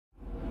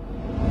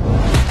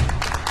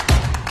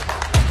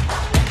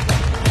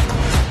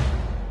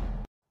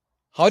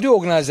How do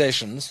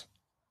organizations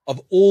of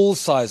all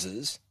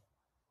sizes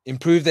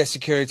improve their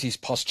security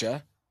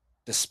posture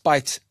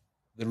despite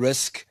the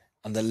risk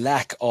and the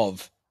lack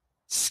of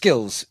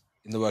skills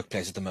in the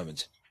workplace at the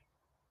moment?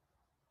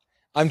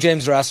 I'm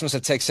James Erasmus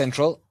at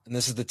TechCentral, and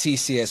this is the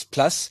TCS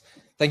Plus.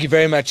 Thank you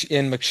very much,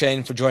 Ian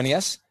McShane, for joining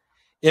us.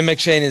 Ian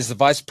McShane is the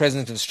Vice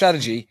President of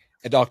Strategy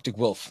at Arctic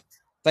Wolf.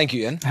 Thank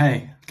you, Ian.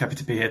 Hey, happy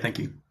to be here. Thank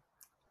you.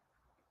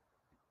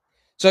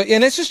 So,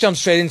 Ian, let's just jump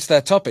straight into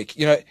that topic.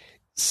 You know,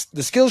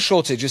 the skills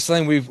shortage is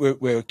something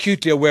we're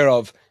acutely aware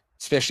of,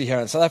 especially here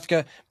in South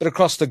Africa, but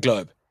across the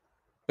globe.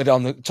 But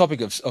on the topic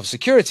of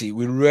security,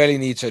 we really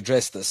need to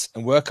address this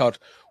and work out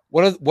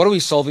what are we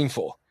solving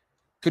for.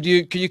 Could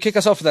you kick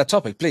us off with that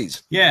topic,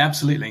 please? Yeah,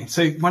 absolutely.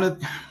 So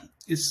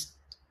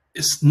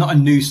it's not a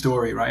new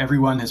story, right?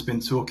 Everyone has been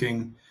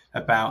talking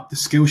about the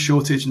skill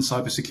shortage in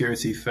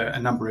cybersecurity for a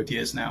number of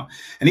years now.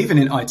 And even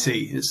in IT,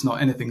 it's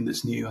not anything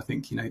that's new. I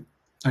think,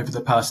 over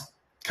the past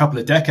couple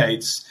of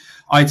decades,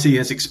 IT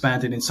has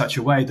expanded in such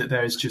a way that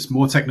there is just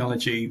more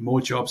technology, more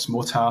jobs,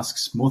 more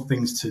tasks, more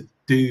things to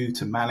do,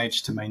 to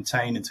manage, to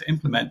maintain, and to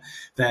implement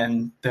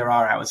than there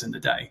are hours in the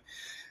day.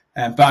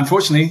 But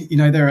unfortunately,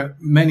 there are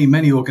many,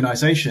 many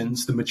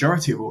organizations, the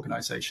majority of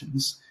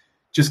organizations,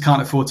 just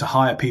can't afford to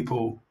hire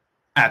people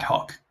ad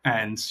hoc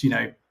and,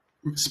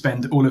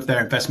 spend all of their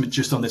investment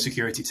just on the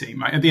security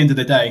team, right? At the end of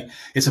the day,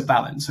 it's a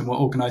balance. And what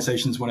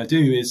organizations want to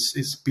do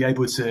is be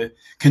able to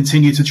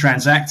continue to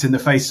transact in the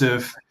face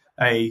of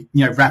a,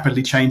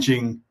 rapidly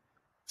changing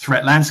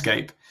threat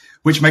landscape,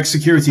 which makes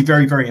security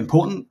very, very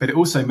important, but it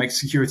also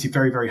makes security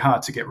very, very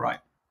hard to get right.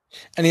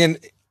 And Ian,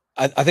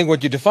 I think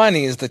what you're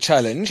defining is the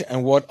challenge,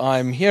 and what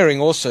I'm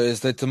hearing also is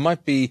that there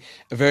might be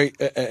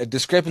a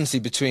discrepancy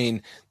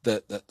between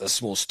the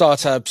small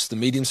startups, the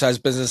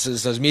medium-sized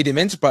businesses, those medium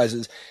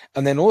enterprises,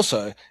 and then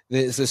also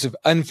there's this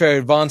unfair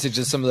advantage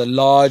that some of the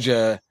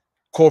larger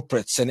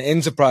corporates and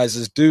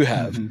enterprises do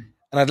have. Mm-hmm.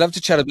 And I'd love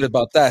to chat a bit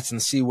about that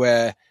and see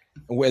where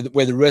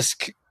the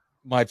risk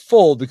might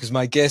fall, because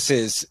my guess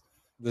is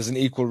there's an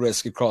equal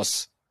risk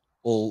across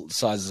all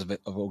sizes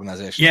of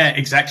organizations. Yeah,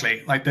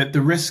 exactly. Like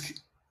the risk.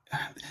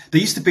 There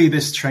used to be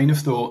this train of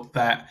thought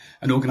that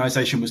an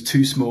organization was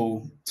too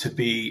small to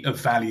be of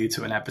value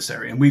to an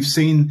adversary. And we've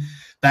seen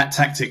that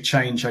tactic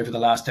change over the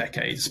last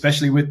decade,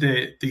 especially with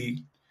the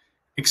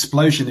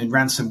explosion in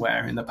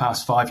ransomware in the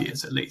past 5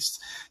 years, at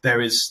least. There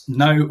is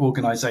no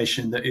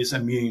organization that is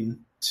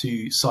immune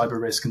to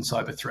cyber risk and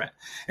cyber threat.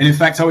 And in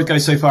fact, I would go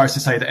so far as to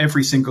say that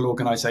every single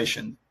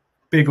organization,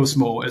 big or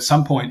small, at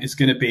some point is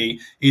going to be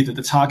either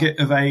the target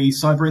of a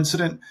cyber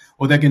incident,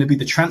 or they're going to be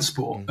the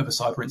transport of a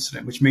cyber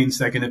incident, which means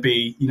they're going to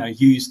be,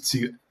 used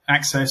to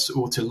access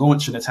or to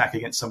launch an attack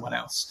against someone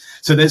else.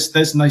 So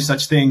there's no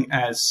such thing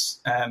as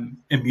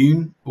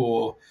immune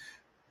or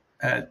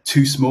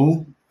too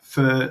small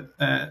for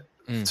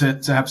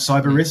to have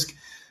cyber risk.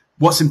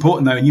 What's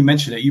important though, and you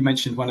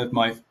mentioned one of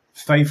my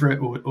favorite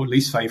or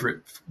least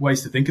favorite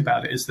ways to think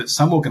about it, is that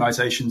some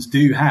organizations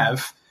do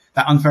have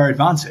that unfair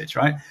advantage,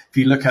 right? If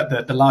you look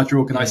at the larger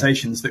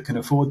organizations that can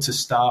afford to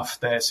staff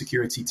their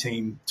security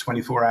team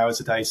 24 hours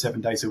a day,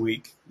 7 days a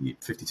week,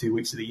 52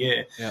 weeks of the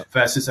year,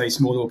 versus a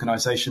small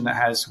organization that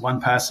has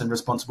one person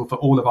responsible for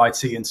all of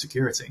IT and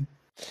security.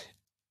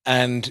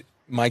 And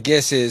my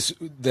guess is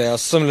there are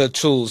similar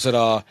tools that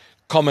are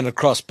common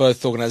across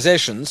both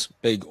organizations,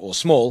 big or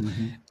small,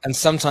 and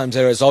sometimes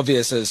they're as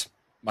obvious as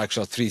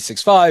Microsoft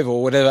 365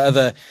 or whatever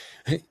other,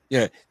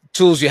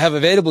 tools you have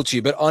available to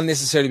you, but aren't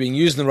necessarily being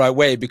used in the right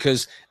way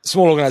because a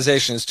small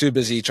organization is too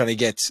busy trying to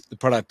get the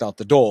product out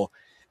the door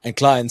and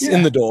clients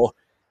in the door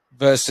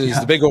versus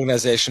the big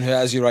organization who,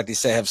 as you rightly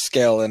say, have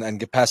scale and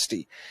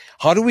capacity.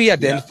 How do we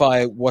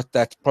identify what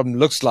that problem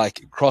looks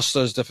like across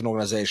those different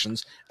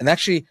organizations and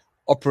actually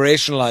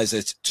operationalize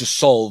it to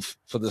solve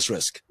for this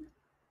risk?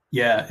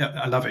 Yeah,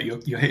 I love it.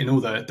 You're hitting all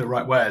the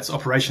right words.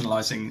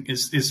 Operationalizing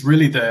is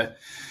really the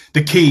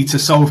key to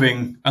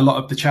solving a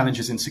lot of the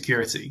challenges in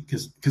security.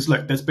 Because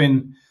look,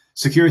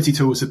 security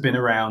tools have been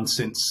around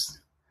since,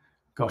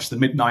 the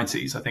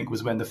mid-90s, I think,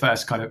 was when the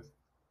first kind of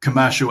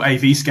commercial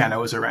AV scanner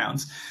was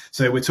around.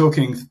 So we're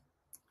talking,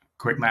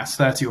 quick maths,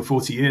 30 or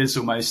 40 years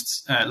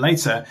almost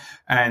later,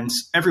 and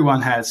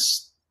everyone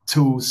has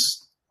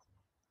tools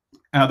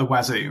out the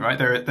wazoo, right?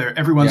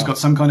 Everyone's got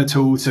some kind of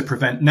tool to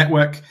prevent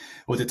network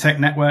or detect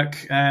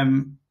network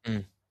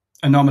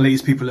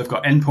anomalies. People have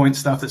got endpoint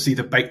stuff that's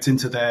either baked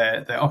into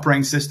their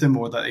operating system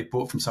or that they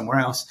bought from somewhere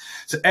else.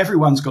 So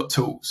everyone's got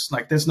tools.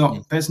 Like there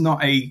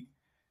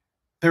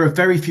are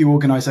very few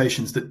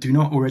organizations that do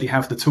not already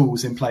have the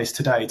tools in place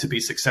today to be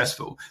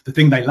successful. The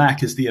thing they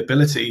lack is the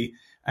ability,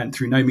 and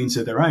through no means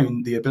of their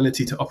own, the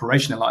ability to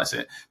operationalize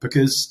it,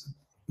 because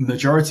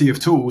majority of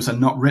tools are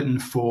not written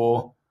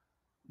for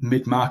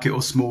mid-market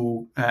or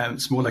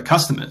smaller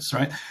customers,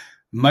 right?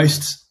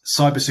 Most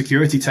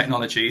cybersecurity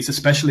technologies,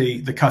 especially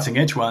the cutting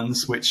edge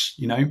ones, which,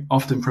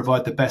 often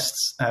provide the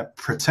best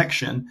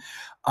protection,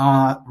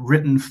 are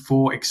written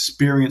for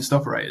experienced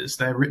operators.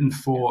 They're written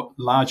for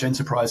large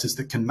enterprises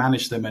that can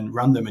manage them and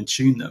run them and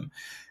tune them.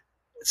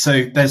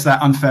 So there's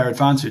that unfair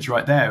advantage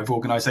right there of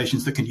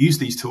organizations that can use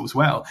these tools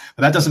well.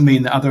 But that doesn't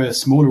mean that other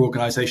smaller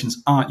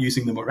organizations aren't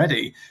using them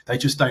already. They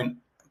just don't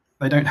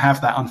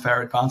have that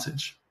unfair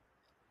advantage.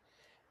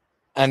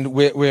 And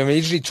we're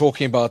immediately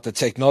talking about the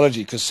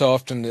technology, because so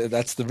often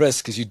that's the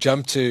risk, is you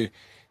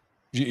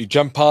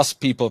jump past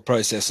people,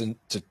 process, and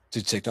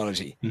to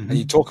technology, and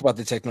you talk about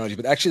the technology,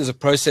 but actually there's a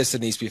process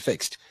that needs to be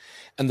fixed.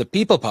 And the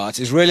people part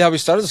is really how we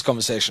started this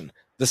conversation,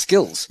 the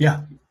skills.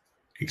 Yeah,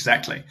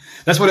 exactly.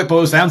 That's what it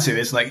boils down to.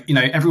 It's like, you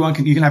know,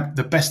 you can have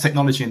the best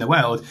technology in the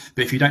world,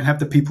 but if you don't have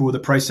the people or the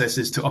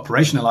processes to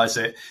operationalize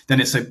it,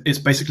 then it's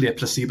basically a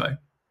placebo.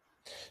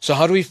 So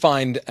how do we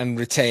find and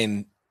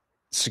retain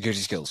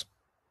security skills?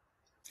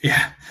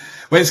 Yeah,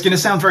 well, it's going to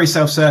sound very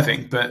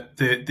self-serving, but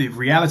the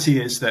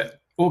reality is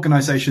that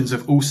organizations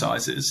of all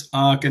sizes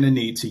are going to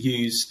need to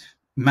use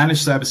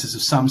managed services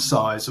of some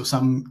size or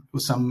some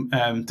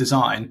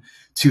design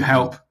to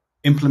help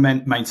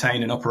implement,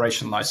 maintain, and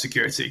operationalize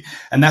security.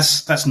 And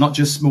that's not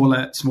just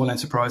small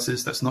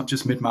enterprises. That's not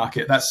just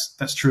mid-market.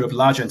 That's true of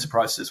large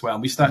enterprises as well.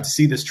 And we started to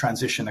see this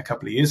transition a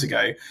couple of years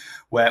ago,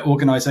 where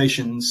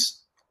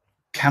organizations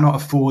cannot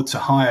afford to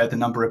hire the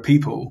number of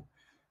people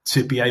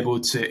to be able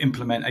to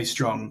implement a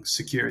strong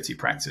security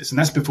practice. And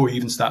that's before you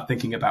even start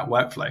thinking about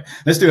workflow.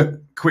 Let's do a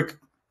quick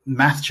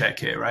math check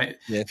here, right?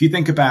 Yeah. If you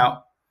think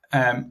about,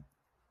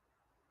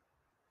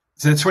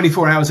 so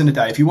 24 hours in a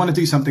day, if you want to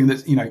do something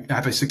that, you know,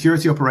 have a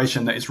security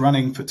operation that is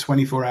running for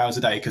 24 hours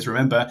a day, because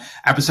remember,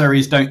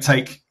 adversaries don't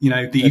take, you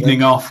know, the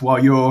evening off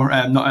while you're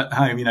not at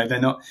home. You know,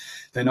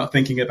 they're not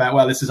thinking about,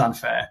 well, this is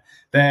unfair.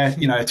 They're,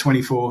 you know, a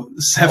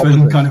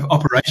 24/7 kind of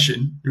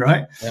operation,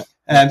 right? Yeah.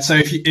 And so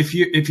if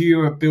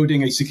you are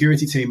building a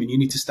security team and you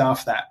need to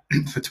staff that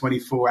for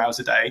 24 hours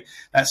a day,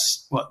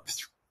 that's what,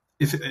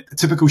 if a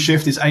typical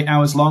shift is 8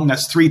 hours long,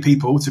 that's 3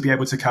 people to be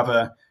able to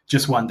cover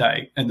just one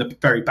day and the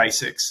very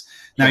basics.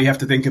 Now you have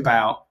to think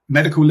about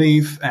medical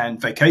leave and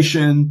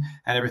vacation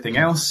and everything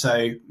else.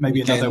 So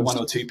maybe another 1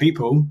 or 2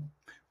 people.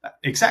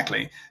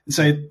 Exactly.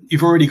 So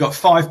you've already got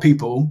 5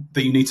 people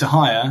that you need to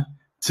hire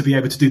to be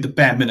able to do the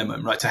bare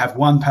minimum, right? To have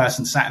one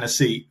person sat in a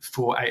seat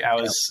for 8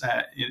 hours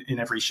in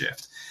every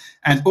shift.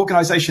 And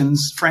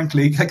organizations,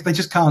 frankly, they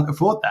just can't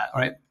afford that,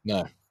 right?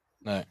 No.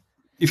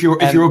 If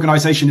your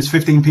organization is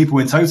 15 people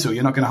in total,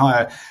 you're not going to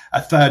hire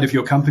a third of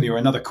your company or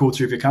another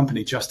quarter of your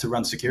company just to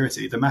run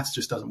security. The maths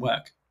just doesn't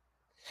work.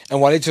 And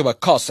while you talk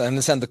about costs, I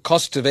understand the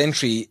cost of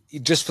entry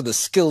just for the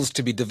skills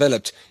to be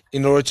developed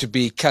in order to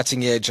be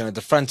cutting edge and at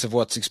the front of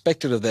what's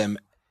expected of them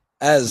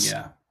as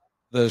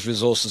those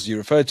resources you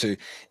referred to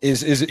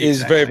is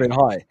very, very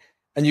high.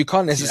 And you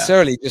can't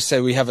necessarily just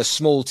say we have a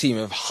small team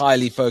of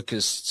highly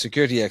focused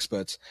security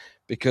experts,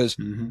 because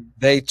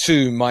they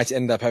too might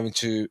end up having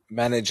to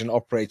manage and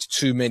operate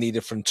too many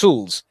different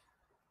tools.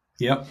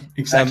 Yep,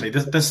 exactly.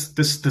 The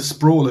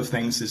sprawl of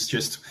things is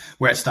just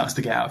where it starts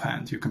to get out of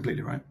hand. You're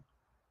completely right.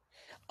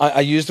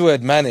 I use the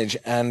word manage,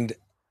 and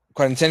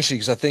quite intentionally,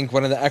 because I think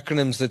one of the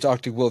acronyms that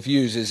Arctic Wolf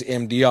uses is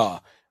MDR,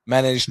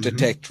 manage,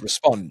 detect,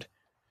 respond.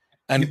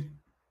 And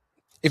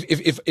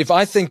if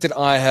I think that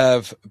I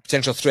have a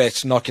potential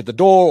threat knock at the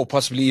door, or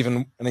possibly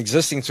even an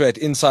existing threat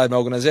inside my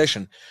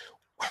organization,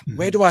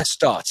 where do I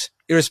start,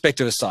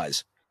 irrespective of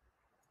size?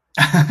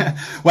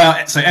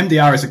 Well, so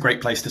MDR is a great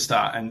place to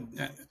start. And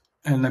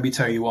let me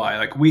tell you why.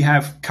 Like, we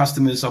have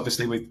customers,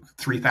 obviously, with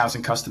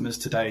 3,000 customers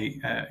today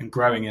and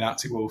growing in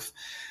Arctic Wolf.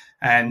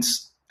 And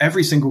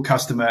every single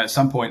customer at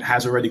some point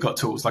has already got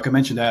tools. Like I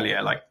mentioned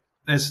earlier, like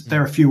there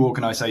are a few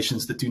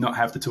organizations that do not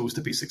have the tools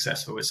to be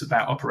successful. It's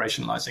about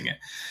operationalizing it.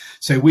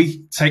 So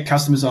we take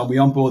customers on, we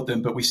onboard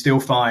them, but we still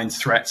find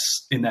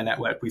threats in their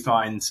network. We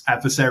find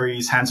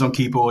adversaries, hands on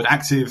keyboard,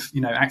 active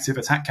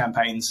attack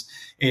campaigns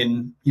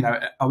in,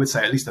 I would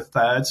say at least a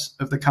third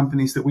of the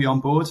companies that we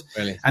onboard.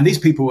 Really? And these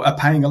people are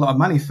paying a lot of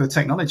money for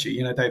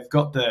technology. They've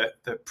got the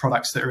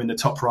products that are in the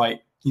top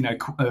right,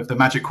 of the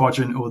Magic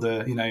Quadrant, or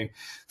the,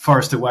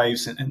 Forrester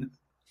Waves and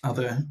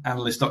other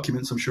analyst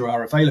documents I'm sure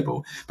are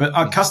available. But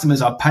our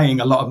customers are paying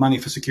a lot of money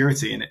for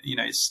security, and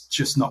it's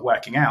just not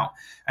working out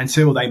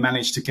until they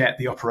manage to get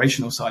the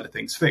operational side of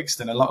things fixed.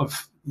 And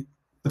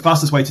the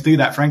fastest way to do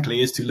that,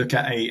 frankly, is to look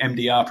at a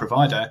MDR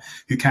provider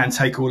who can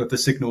take all of the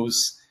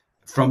signals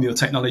from your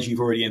technology you've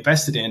already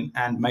invested in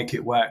and make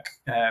it work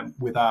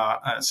with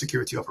our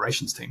security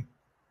operations team.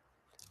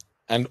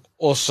 And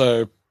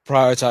also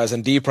prioritize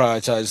and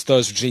deprioritize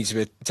those which need to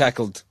be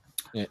tackled.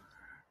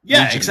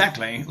 Yeah,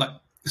 exactly.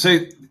 So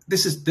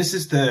this is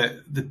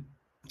the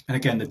and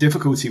again, the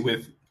difficulty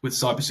with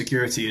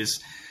cybersecurity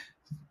is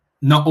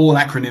not all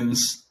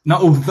acronyms,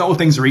 not all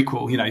things are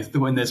equal.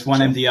 When there's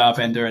one MDR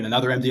vendor and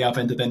another MDR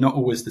vendor, they're not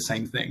always the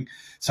same thing.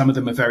 Some of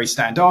them are very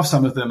standoff.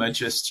 Some of them are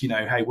just,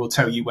 hey, we'll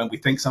tell you when we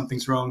think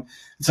something's wrong.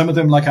 And some of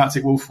them, like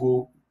Arctic Wolf,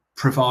 will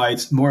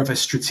provide more of a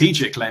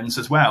strategic lens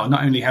as well,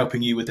 not only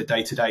helping you with the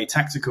day-to-day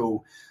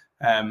tactical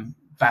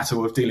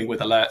battle of dealing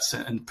with alerts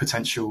and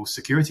potential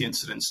security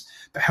incidents,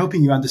 but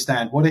helping you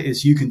understand what it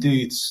is you can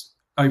do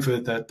over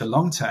the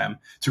long term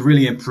to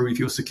really improve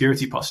your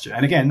security posture.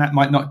 And again, that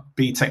might not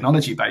be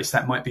technology based.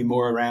 That might be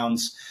more around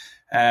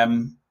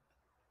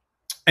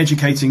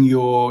educating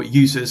your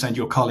users and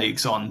your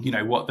colleagues on,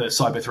 what the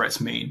cyber threats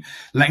mean,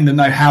 letting them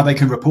know how they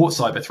can report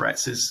cyber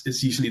threats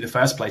is usually the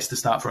first place to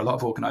start for a lot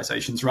of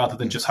organizations, rather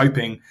than just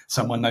hoping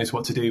someone knows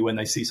what to do when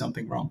they see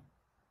something wrong.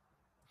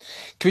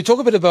 Can we talk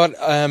a bit about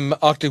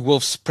Arctic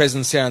Wolf's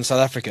presence here in South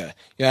Africa?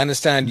 I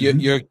understand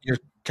you're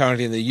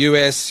currently in the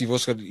US. You've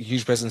also got a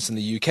huge presence in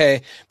the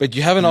UK, but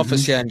you have an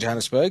office here in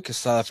Johannesburg,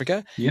 South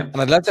Africa. Yeah.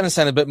 And I'd love to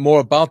understand a bit more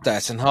about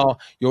that and how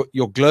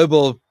your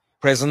global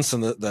presence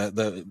and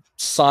the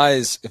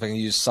size, if I can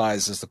use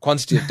size as the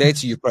quantity of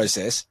data you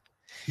process,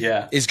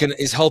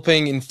 is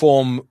helping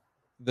inform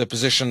the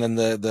position and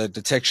the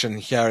detection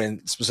here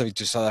in specific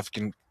to South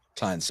African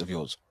clients of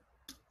yours.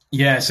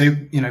 Yeah, so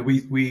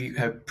we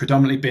have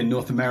predominantly been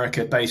North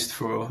America based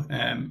for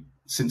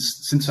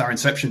since our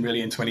inception,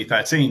 really in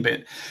 2013.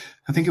 But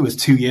I think it was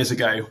 2 years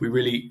ago we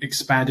really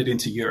expanded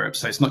into Europe.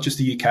 So it's not just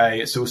the UK;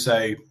 it's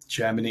also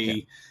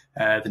Germany,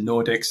 the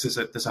Nordics.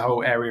 There's a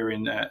whole area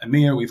in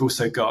EMEA. We've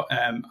also got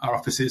our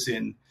offices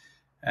in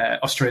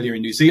Australia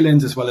and New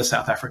Zealand, as well as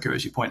South Africa,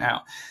 as you point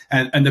out.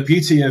 And the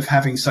beauty of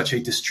having such a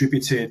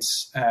distributed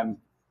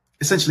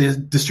essentially a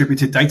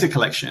distributed data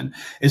collection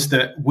is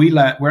that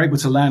we're able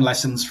to learn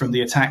lessons from the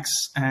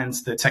attacks and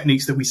the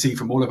techniques that we see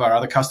from all of our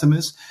other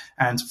customers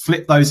and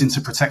flip those into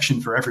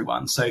protection for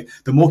everyone. So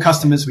the more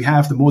customers we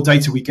have, the more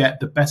data we get,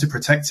 the better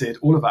protected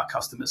all of our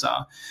customers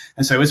are.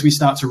 And so as we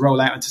start to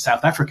roll out into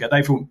South Africa,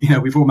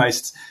 we've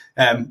almost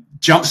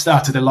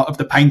jump-started a lot of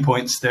the pain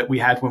points that we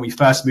had when we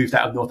first moved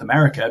out of North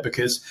America,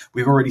 because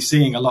we're already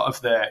seeing a lot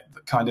of the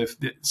kind of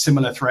the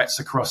similar threats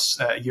across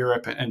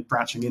Europe and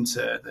branching into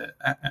the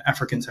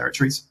African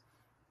territories.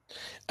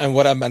 And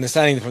what I'm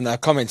understanding from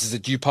that comment is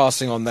that you're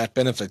passing on that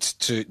benefit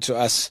to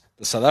us,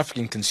 the South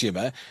African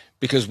consumer,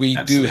 because we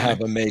do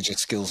have a major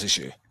skills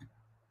issue.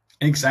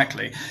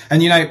 Exactly.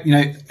 And,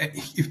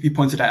 you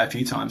pointed out a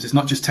few times, it's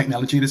not just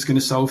technology that's going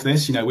to solve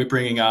this. We're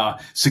bringing our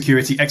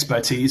security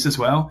expertise as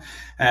well.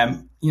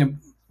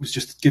 Was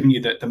just giving you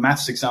the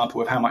maths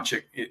example of how much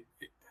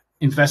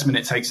investment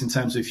it takes in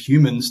terms of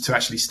humans to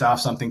actually staff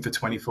something for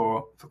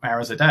 24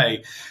 hours a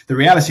day. The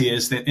reality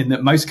is that in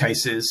most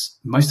cases,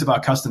 most of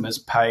our customers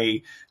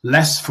pay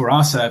less for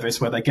our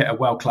service where they get a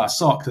world-class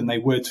SOC than they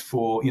would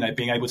for,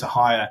 being able to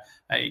hire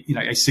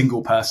a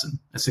single person,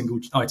 a single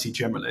IT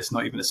generalist,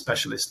 not even a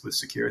specialist with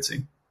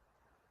security.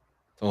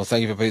 Well,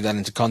 thank you for putting that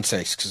into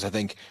context, because I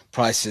think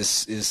price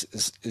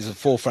is a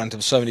forefront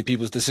of so many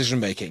people's decision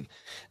making.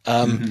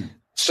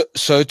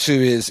 So too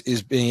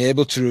is being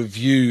able to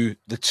review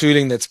the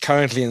tooling that's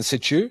currently in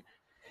situ,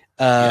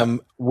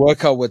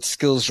 work out what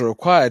skills are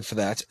required for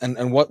that,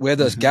 and where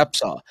those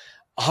gaps are.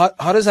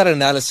 How does that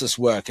analysis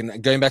work?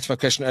 And going back to my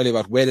question earlier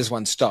about where does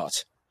one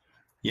start?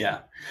 Yeah,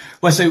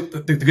 well, so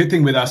the good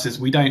thing with us is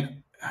we don't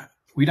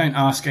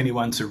ask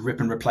anyone to rip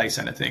and replace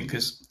anything,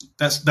 because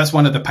that's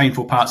one of the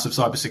painful parts of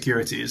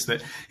cybersecurity, is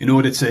that in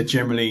order to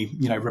generally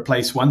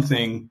replace one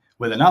thing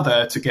with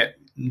another to get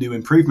new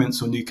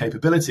improvements or new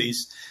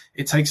capabilities,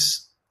 it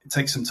takes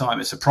some time.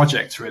 It's a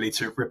project really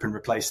to rip and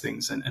replace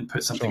things and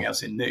put something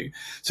else in new.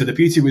 So the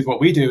beauty with what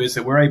we do is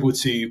that we're able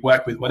to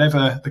work with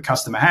whatever the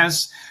customer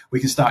has. We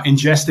can start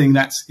ingesting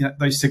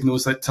those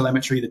signals, that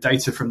telemetry, the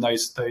data from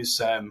those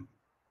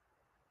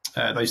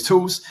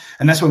tools.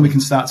 And that's when we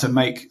can start to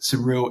make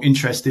some real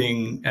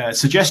interesting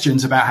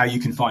suggestions about how you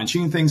can fine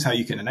tune things, how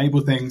you can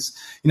enable things.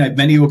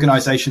 Many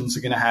organizations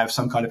are going to have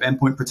some kind of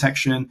endpoint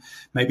protection.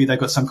 Maybe they've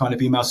got some kind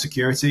of email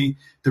security.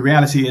 The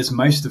reality is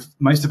most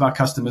of our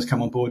customers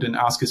come on board and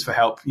ask us for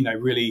help,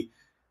 really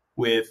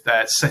with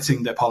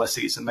setting their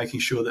policies and making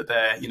sure that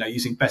they're,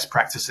 using best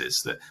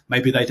practices that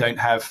maybe they don't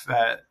have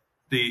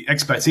the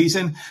expertise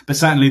in, but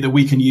certainly that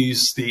we can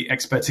use the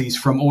expertise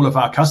from all of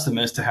our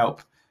customers to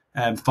help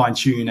fine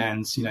tune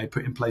and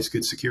put in place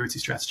good security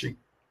strategy.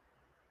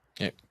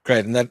 Yeah,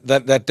 great, and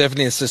that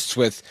definitely assists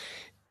with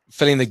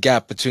filling the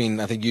gap between.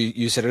 I think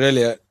you said it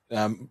earlier,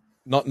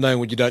 not knowing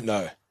what you don't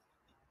know.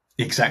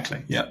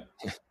 Exactly. Yeah.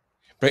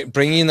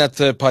 Bringing in that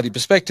third party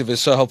perspective is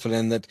so helpful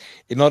in that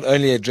it not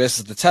only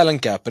addresses the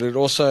talent gap, but it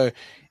also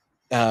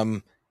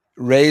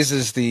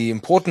raises the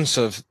importance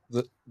of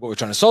what we're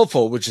trying to solve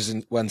for, which is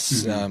in one's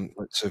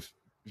sort of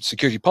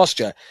security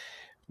posture,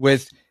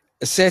 with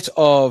a set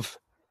of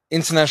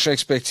international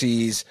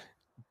expertise,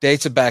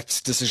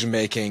 data-backed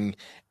decision-making,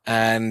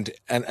 and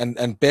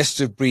best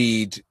of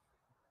breed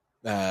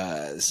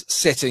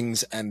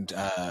settings, and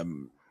I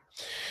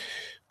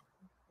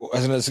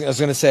was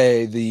going to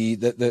say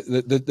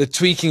the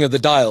tweaking of the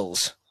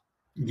dials,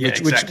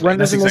 which one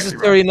doesn't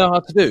necessarily know how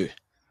to do.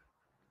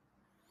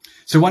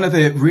 So one of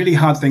the really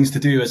hard things to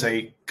do as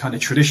a kind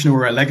of traditional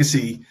or a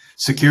legacy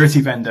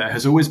security vendor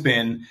has always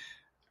been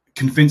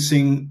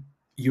convincing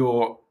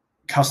your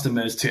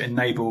customers to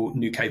enable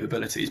new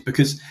capabilities,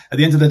 because at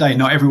the end of the day,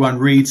 not everyone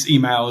reads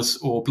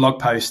emails or blog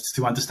posts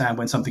to understand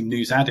when something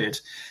new's added.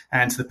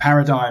 And the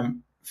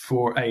paradigm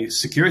for a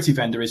security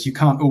vendor is you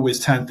can't always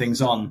turn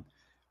things on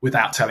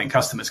without telling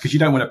customers, because you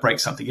don't want to break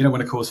something. You don't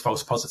want to cause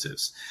false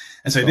positives.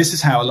 And so this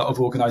is how a lot of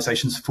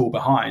organizations fall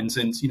behind.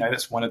 And,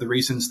 that's one of the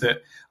reasons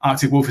that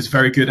Arctic Wolf is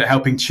very good at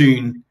helping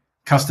tune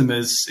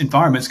customers'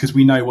 environments because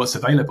we know what's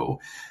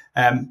available.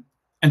 And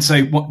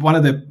so one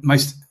of the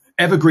most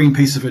evergreen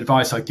piece of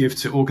advice I give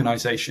to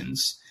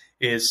organizations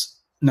is,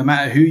 no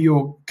matter who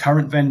your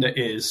current vendor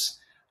is,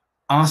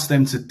 ask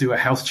them to do a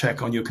health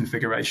check on your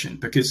configuration,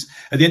 because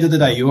at the end of the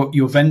day,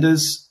 your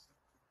vendors,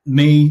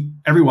 me,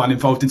 everyone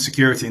involved in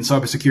security and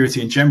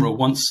cybersecurity in general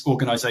wants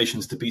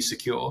organizations to be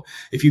secure.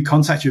 If you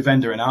contact your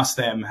vendor and ask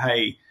them,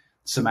 hey,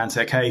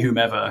 Symantec, hey,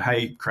 whomever,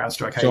 hey,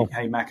 CrowdStrike, hey, Sure.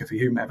 hey, McAfee,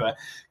 whomever,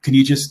 can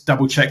you just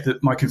double check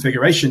that my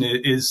configuration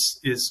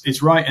is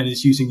right and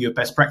is using your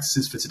best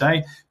practices for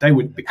today? They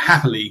would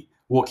happily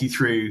walk you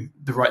through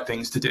the right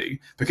things to do,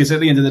 because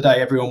at the end of the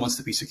day, everyone wants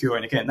to be secure.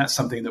 And again, that's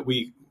something that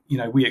we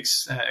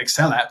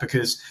excel at,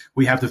 because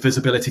we have the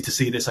visibility to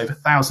see this over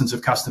thousands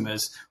of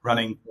customers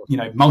running,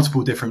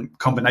 multiple different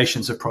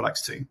combinations of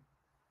products too.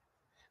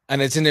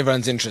 And it's in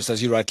everyone's interest,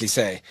 as you rightly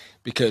say,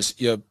 because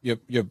you're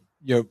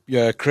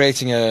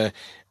creating a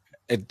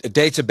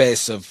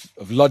database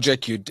of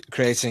logic. You're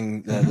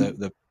creating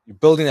you're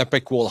building that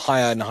brick wall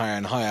higher and higher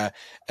and higher,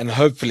 and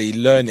hopefully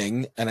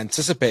learning and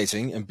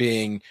anticipating and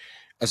being,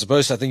 as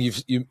opposed to, I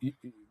think you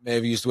may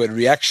have used the word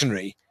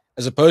reactionary,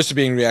 as opposed to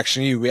being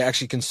reactionary, we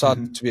actually can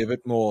start to be a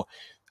bit more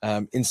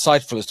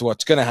insightful as to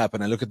what's going to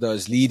happen and look at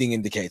those leading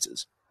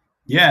indicators.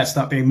 Yeah,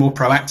 start being more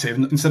proactive.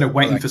 Instead of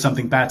waiting for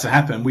something bad to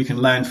happen, we can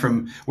learn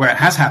from where it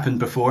has happened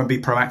before and be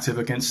proactive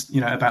against,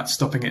 about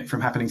stopping it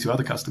from happening to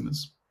other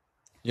customers.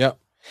 Yeah.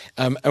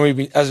 And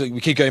as we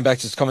keep going back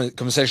to this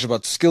conversation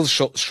about skills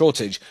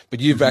shortage,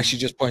 but you've actually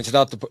just pointed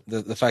out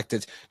the fact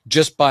that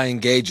just by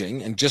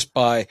engaging and just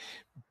by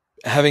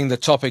having the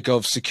topic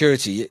of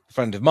security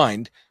front of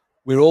mind,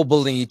 we're all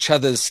building each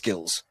other's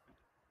skills.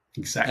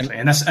 Exactly.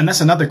 And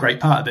that's another great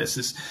part of this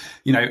is,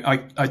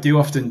 I do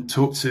often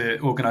talk to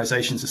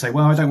organizations that say,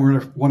 well, I don't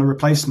want to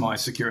replace my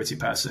security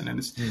person. And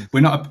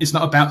it's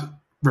not about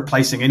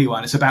replacing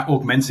anyone. It's about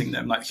augmenting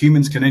them. Like,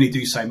 humans can only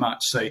do so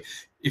much. So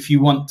if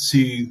you want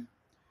to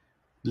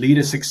lead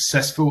a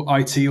successful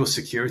IT or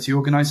security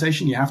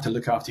organization, you have to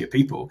look after your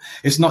people.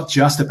 It's not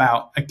just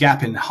about a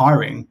gap in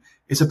hiring.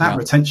 It's about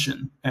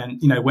retention. And,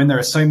 when there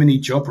are so many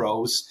job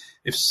roles,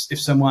 if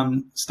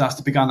someone starts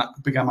to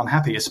become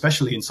unhappy,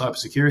 especially in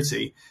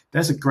cybersecurity,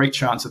 there's a great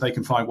chance that they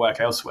can find work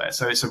elsewhere.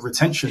 So it's a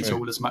retention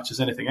tool as much as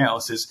anything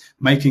else, is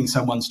making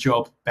someone's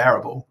job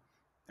bearable.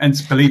 And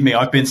believe me,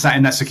 I've been sat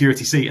in that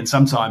security seat, and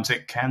sometimes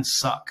it can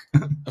suck.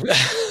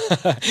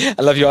 I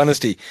love your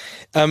honesty.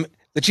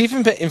 The Chief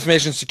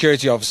Information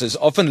Security Officer is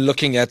often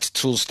looking at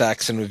tool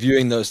stacks and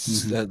reviewing those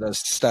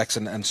stacks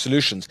and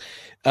solutions.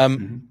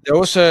 They're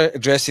also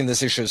addressing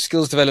this issue of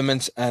skills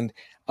development. And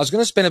I was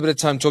going to spend a bit of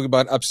time talking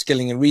about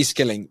upskilling and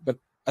reskilling, but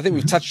I think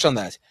we've touched on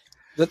that.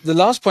 The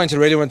last point I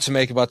really want to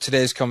make about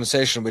today's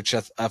conversation, which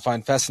I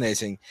find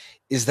fascinating,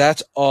 is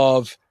that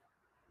of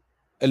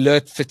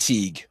alert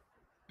fatigue.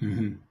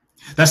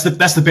 That's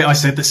the bit I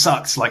said that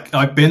sucks. Like,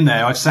 I've been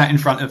there. I've sat in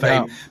front of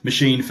a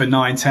machine for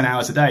 9-10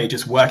 hours a day,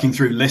 just working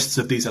through lists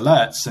of these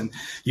alerts. And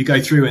you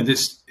go through, and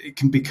it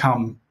can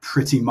become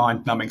pretty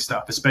mind-numbing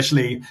stuff,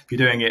 especially if you're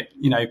doing it,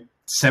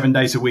 7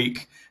 days a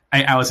week,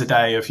 8 hours a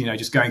day of,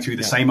 just going through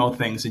the same old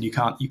things, and you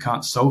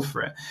can't solve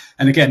for it.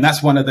 And again,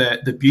 that's one of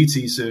the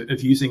beauties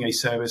of using a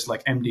service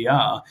like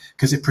MDR,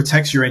 because it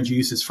protects your end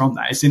users from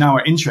that. It's in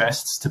our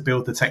interests to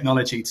build the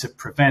technology to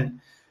prevent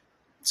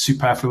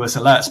superfluous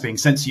alerts being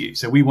sent to you.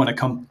 So we want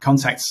to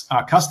contact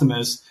our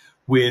customers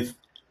with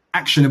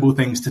actionable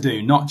things to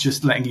do, not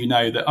just letting you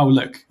know that, oh,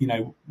 look,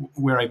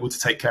 we're able to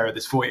take care of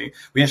this for you.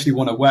 We actually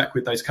want to work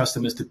with those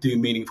customers to do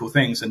meaningful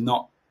things and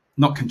not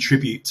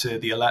contribute to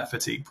the alert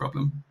fatigue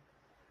problem.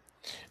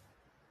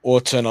 Or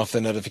turn off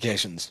the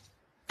notifications.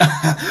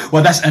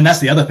 Well, that's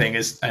the other thing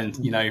is, and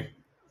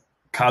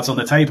cards on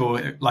the table.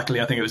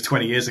 Luckily, I think it was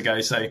 20 years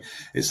ago, so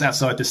it's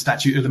outside the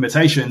statute of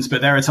limitations. But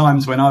there are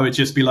times when I would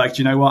just be like, do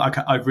you know what?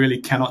 I really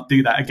cannot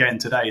do that again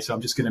today. So I'm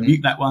just going to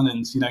mute that one,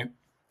 and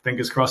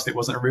fingers crossed it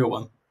wasn't a real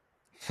one.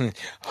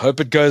 Hope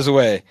it goes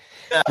away,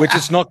 which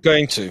it's not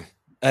going to,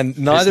 and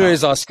neither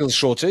is our skills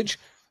shortage.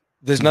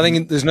 There's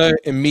nothing. There's no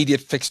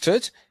immediate fix to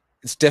it.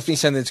 It's definitely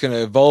something that's going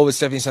to evolve. It's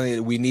definitely something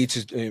that we need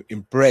to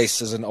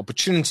embrace as an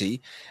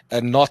opportunity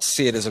and not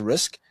see it as a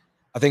risk.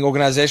 I think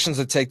organizations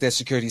that take their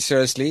security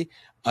seriously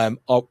are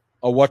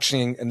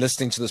watching and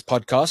listening to this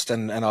podcast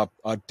and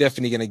are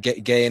definitely going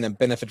to gain and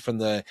benefit from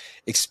the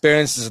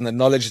experiences and the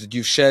knowledge that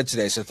you've shared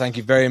today. So thank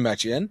you very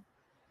much, Ian.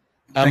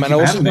 Thank you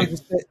for having me.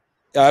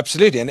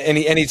 Absolutely. And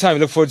any time. We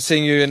look forward to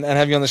seeing you and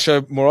having you on the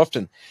show more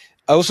often.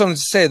 I also wanted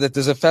to say that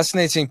there's a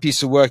fascinating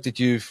piece of work that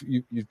you've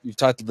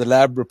titled the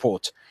Lab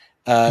Report,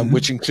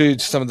 which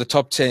includes some of the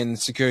top 10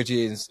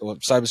 security or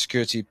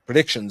cybersecurity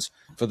predictions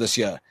for this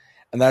year.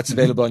 And that's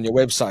available on your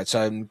website.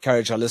 So I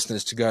encourage our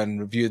listeners to go and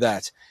review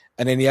that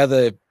and any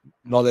other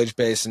knowledge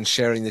base and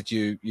sharing that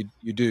you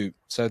do.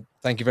 So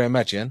thank you very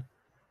much, Ian.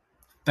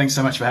 Thanks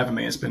so much for having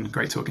me. It's been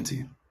great talking to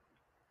you.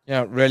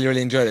 Yeah, really,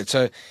 really enjoyed it.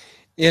 So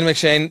Ian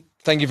McShane,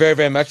 thank you very,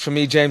 very much. From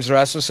me, James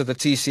Erasmus at the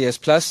TCS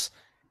Plus.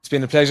 It's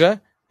been a pleasure.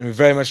 And we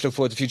very much look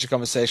forward to future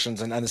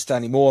conversations and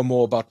understanding more and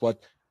more about what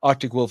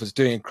Arctic Wolf is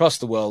doing across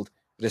the world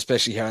but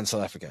especially here in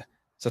South Africa.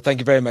 So thank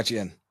you very much,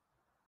 Ian.